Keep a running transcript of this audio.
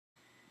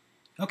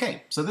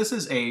Okay, so this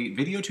is a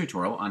video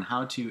tutorial on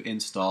how to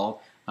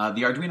install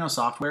the Arduino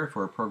software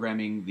for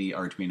programming the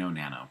Arduino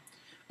Nano.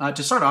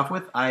 To start off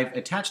with, I've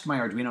attached my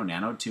Arduino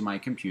Nano to my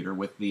computer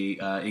with the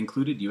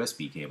included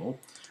USB cable.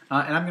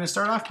 And I'm going to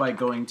start off by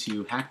going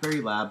to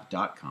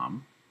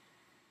hackberrylab.com.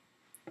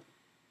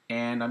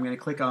 And I'm going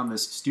to click on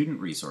this Student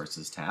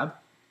Resources tab.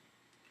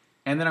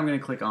 And then I'm going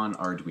to click on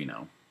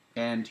Arduino.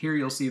 And here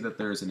you'll see that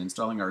there's an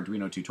Installing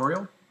Arduino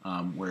tutorial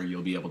where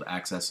you'll be able to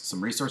access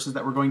some resources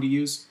that we're going to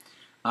use.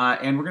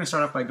 And we're going to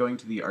start off by going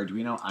to the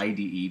Arduino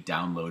IDE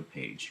download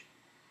page.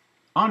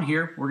 On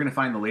here, we're going to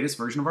find the latest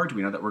version of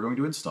Arduino that we're going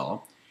to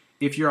install.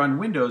 If you're on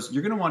Windows,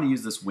 you're going to want to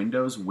use this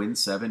Windows Win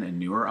 7 and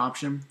newer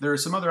option. There are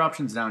some other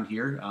options down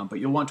here, but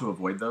you'll want to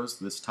avoid those.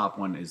 This top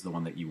one is the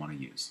one that you want to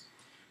use.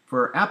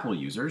 For Apple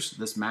users,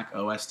 this Mac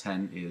OS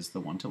X is the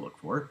one to look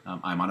for.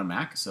 I'm on a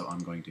Mac, so I'm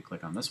going to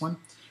click on this one.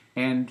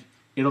 And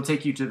it'll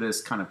take you to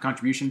this kind of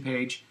contribution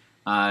page.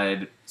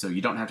 So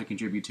you don't have to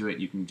contribute to it.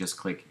 You can just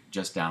click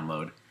Just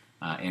Download.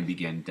 And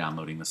begin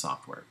downloading the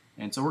software.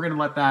 And so we're going to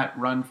let that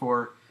run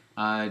for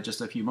just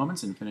a few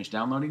moments and finish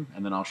downloading,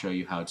 and then I'll show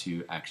you how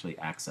to actually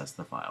access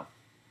the file.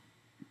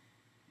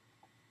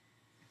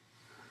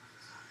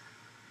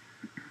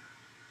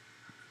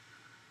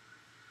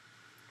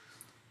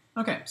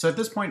 Okay, so at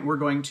this point we're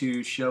going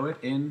to show it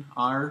in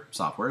our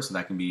software, so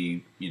that can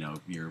be,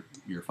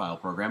 your file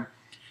program.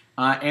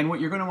 And what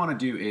you're going to want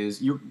to do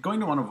is you're going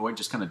to want to avoid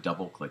just kind of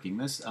double clicking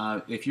this.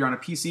 If you're on a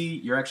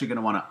PC, you're actually going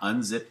to want to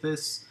unzip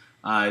this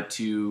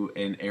to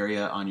an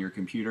area on your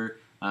computer.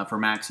 For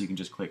Macs, you can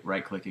just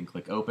right click and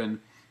click open,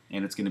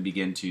 and it's going to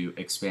begin to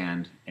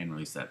expand and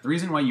release that. The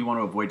reason why you want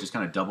to avoid just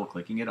kind of double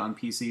clicking it on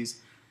PCs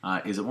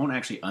is it won't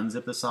actually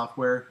unzip the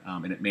software,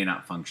 and it may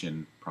not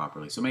function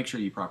properly. So make sure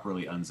you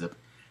properly unzip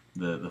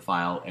the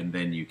file, and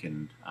then you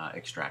can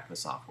extract the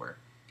software.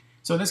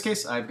 So in this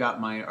case, I've got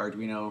my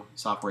Arduino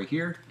software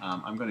here.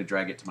 I'm going to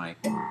drag it to my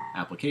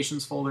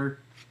applications folder,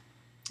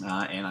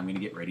 and I'm going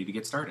to get ready to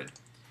get started.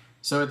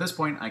 So at this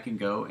point, I can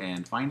go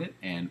and find it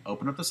and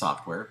open up the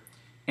software.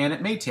 And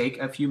it may take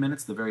a few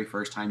minutes the very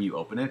first time you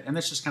open it, and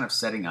that's just kind of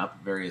setting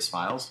up various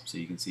files. So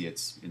you can see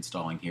it's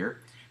installing here.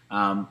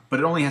 But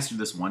it only has to do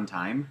this one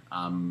time.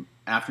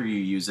 After you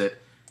use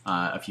it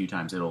a few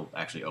times, it'll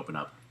actually open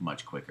up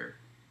much quicker.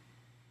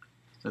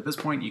 So at this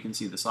point, you can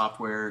see the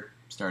software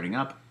starting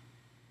up.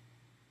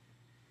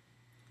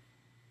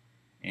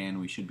 And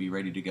we should be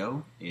ready to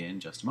go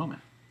in just a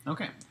moment.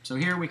 Okay, so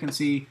here we can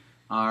see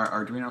our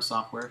Arduino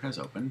software has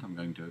opened. I'm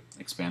going to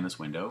expand this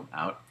window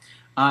out.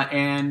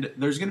 And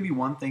there's going to be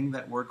one thing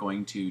that we're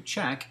going to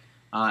check,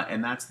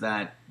 and that's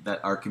that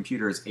our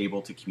computer is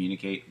able to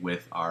communicate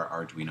with our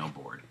Arduino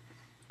board.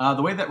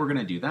 The way that we're going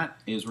to do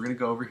that is we're going to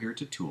go over here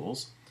to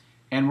Tools,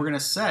 and we're going to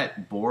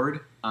set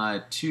Board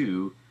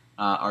to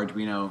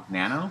Arduino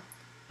Nano.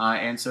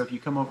 And so if you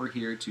come over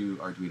here to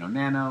Arduino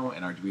Nano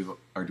and Arduino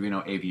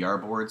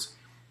AVR boards,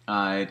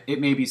 it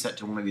may be set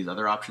to one of these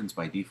other options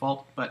by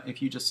default, but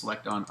if you just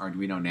select on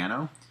Arduino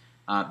Nano,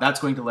 that's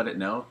going to let it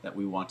know that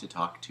we want to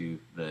talk to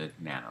the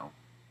Nano.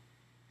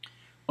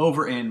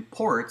 Over in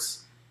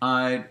ports,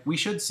 we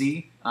should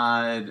see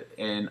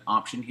an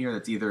option here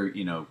that's either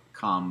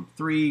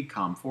COM3,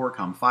 COM4,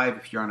 COM5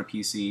 if you're on a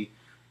PC,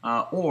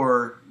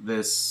 or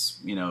this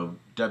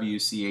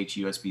WCH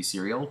USB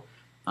serial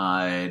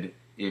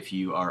if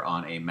you are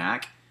on a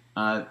Mac.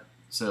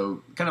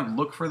 So kind of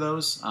look for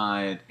those,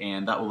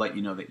 and that will let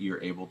you know that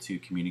you're able to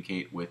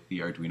communicate with the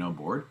Arduino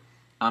board.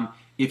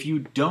 If you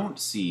don't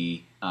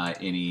see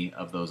any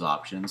of those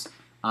options,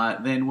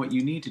 then what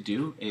you need to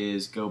do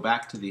is go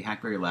back to the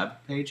Hackberry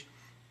Lab page,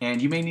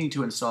 and you may need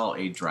to install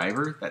a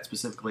driver that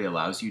specifically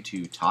allows you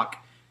to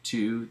talk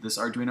to this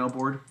Arduino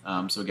board.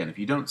 So again, if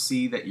you don't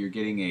see that you're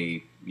getting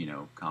a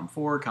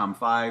COM4,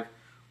 COM5,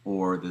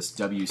 or this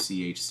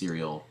WCH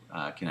serial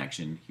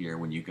connection here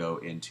when you go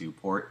into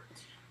port,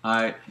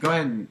 go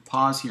ahead and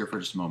pause here for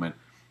just a moment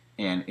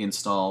and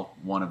install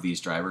one of these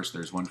drivers.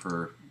 There's one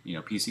for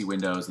PC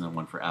Windows and then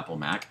one for Apple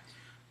Mac.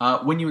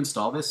 When you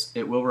install this,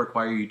 it will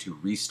require you to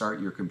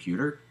restart your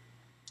computer.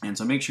 And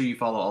so make sure you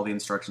follow all the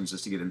instructions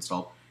just to get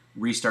installed.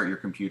 Restart your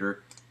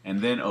computer and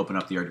then open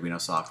up the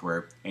Arduino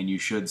software, and you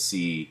should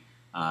see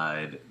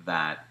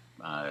that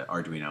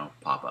Arduino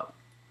pop up.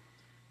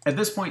 At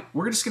this point,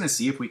 we're just going to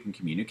see if we can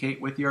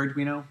communicate with the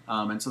Arduino.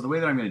 And so the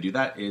way that I'm going to do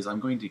that is I'm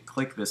going to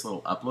click this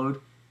little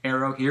upload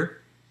arrow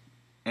here,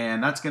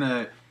 and that's going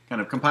to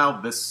kind of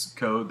compile this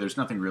code. There's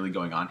nothing really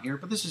going on here,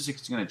 but this is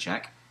just going to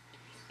check.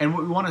 And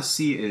what we want to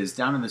see is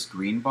down in this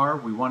green bar,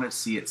 we want to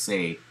see it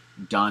say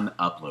done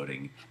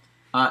uploading.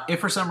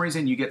 If for some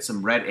reason you get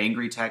some red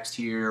angry text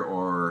here,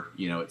 or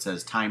it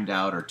says timed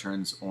out or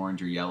turns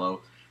orange or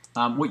yellow,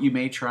 what you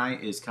may try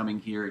is coming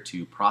here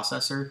to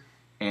processor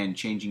and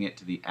changing it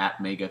to the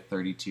ATmega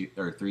 32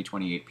 or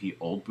 328p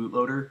old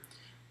bootloader.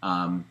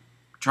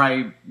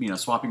 Try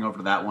swapping over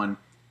to that one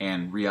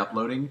and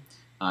re-uploading.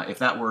 If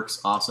that works,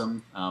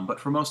 awesome. But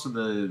for most of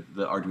the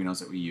Arduinos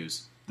that we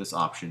use, this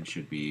option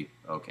should be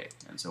okay.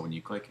 And so when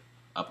you click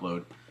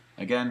upload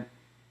again,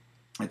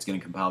 it's going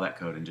to compile that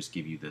code and just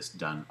give you this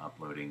done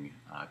uploading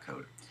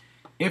code.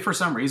 If for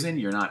some reason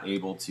you're not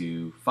able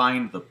to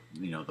find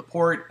the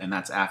port, and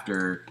that's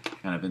after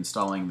kind of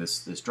installing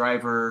this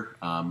driver,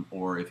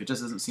 or if it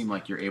just doesn't seem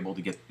like you're able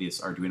to get this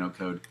Arduino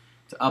code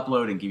to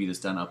upload and give you this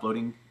done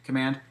uploading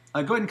command, go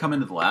ahead and come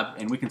into the lab,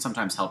 and we can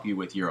sometimes help you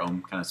with your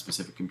own kind of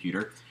specific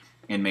computer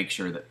and make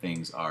sure that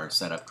things are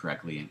set up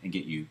correctly and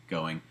get you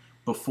going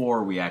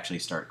before we actually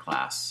start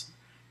class.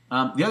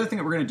 The other thing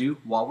that we're going to do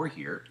while we're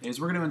here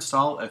is we're going to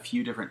install a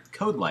few different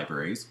code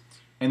libraries.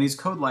 And these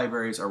code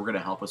libraries are going to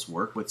help us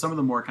work with some of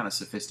the more kind of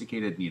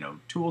sophisticated,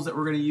 tools that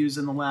we're going to use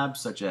in the lab,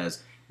 such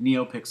as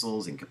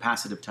NeoPixels and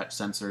capacitive touch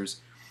sensors.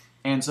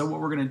 And so what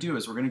we're going to do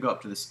is we're going to go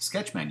up to this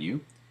sketch menu,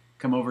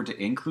 come over to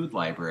Include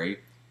Library,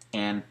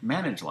 and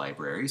Manage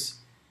Libraries.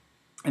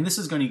 And this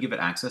is going to give it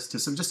access to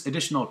some just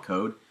additional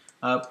code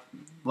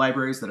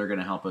libraries that are going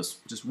to help us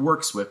just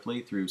work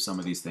swiftly through some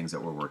of these things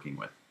that we're working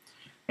with.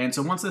 And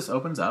so once this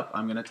opens up,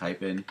 I'm going to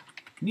type in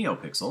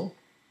NeoPixel,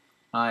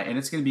 and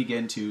it's going to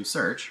begin to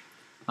search.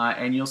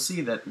 And you'll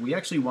see that we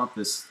actually want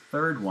this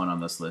third one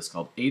on this list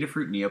called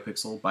Adafruit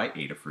NeoPixel by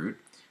Adafruit.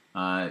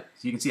 So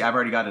you can see I've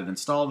already got it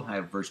installed. I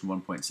have version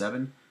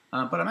 1.7,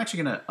 but I'm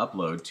actually going to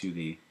upload to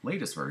the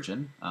latest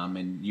version,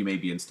 and you may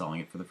be installing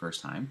it for the first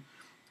time.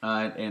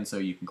 And so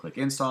you can click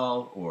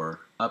Install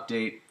or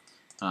Update,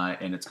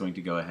 and it's going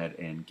to go ahead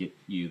and get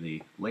you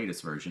the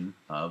latest version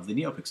of the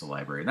NeoPixel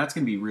library. And that's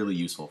going to be really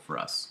useful for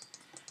us.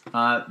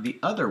 The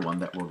other one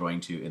that we're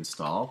going to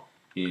install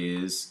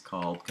is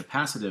called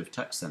Capacitive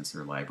Touch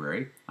Sensor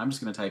Library. I'm just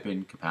going to type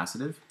in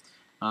capacitive,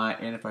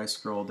 and if I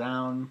scroll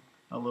down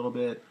a little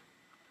bit,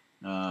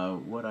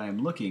 what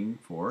I'm looking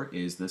for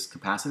is this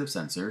capacitive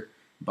sensor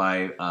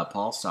by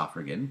Paul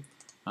Stoffrigan.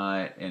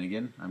 And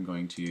again, I'm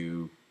going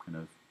to kind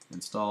of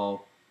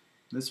install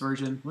this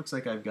version. Looks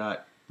like I've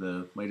got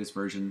the latest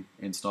version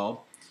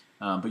installed,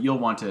 but you'll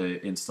want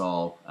to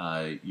install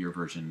your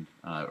version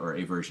or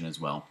a version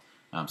as well.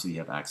 So you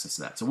have access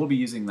to that. So we'll be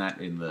using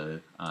that in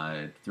the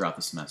throughout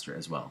the semester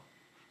as well.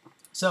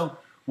 So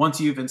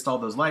once you've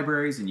installed those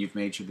libraries and you've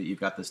made sure that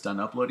you've got this done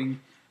uploading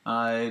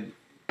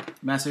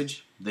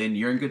message, then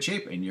you're in good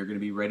shape and you're going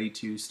to be ready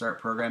to start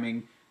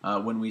programming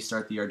when we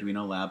start the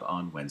Arduino lab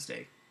on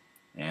Wednesday.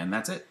 And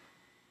that's it.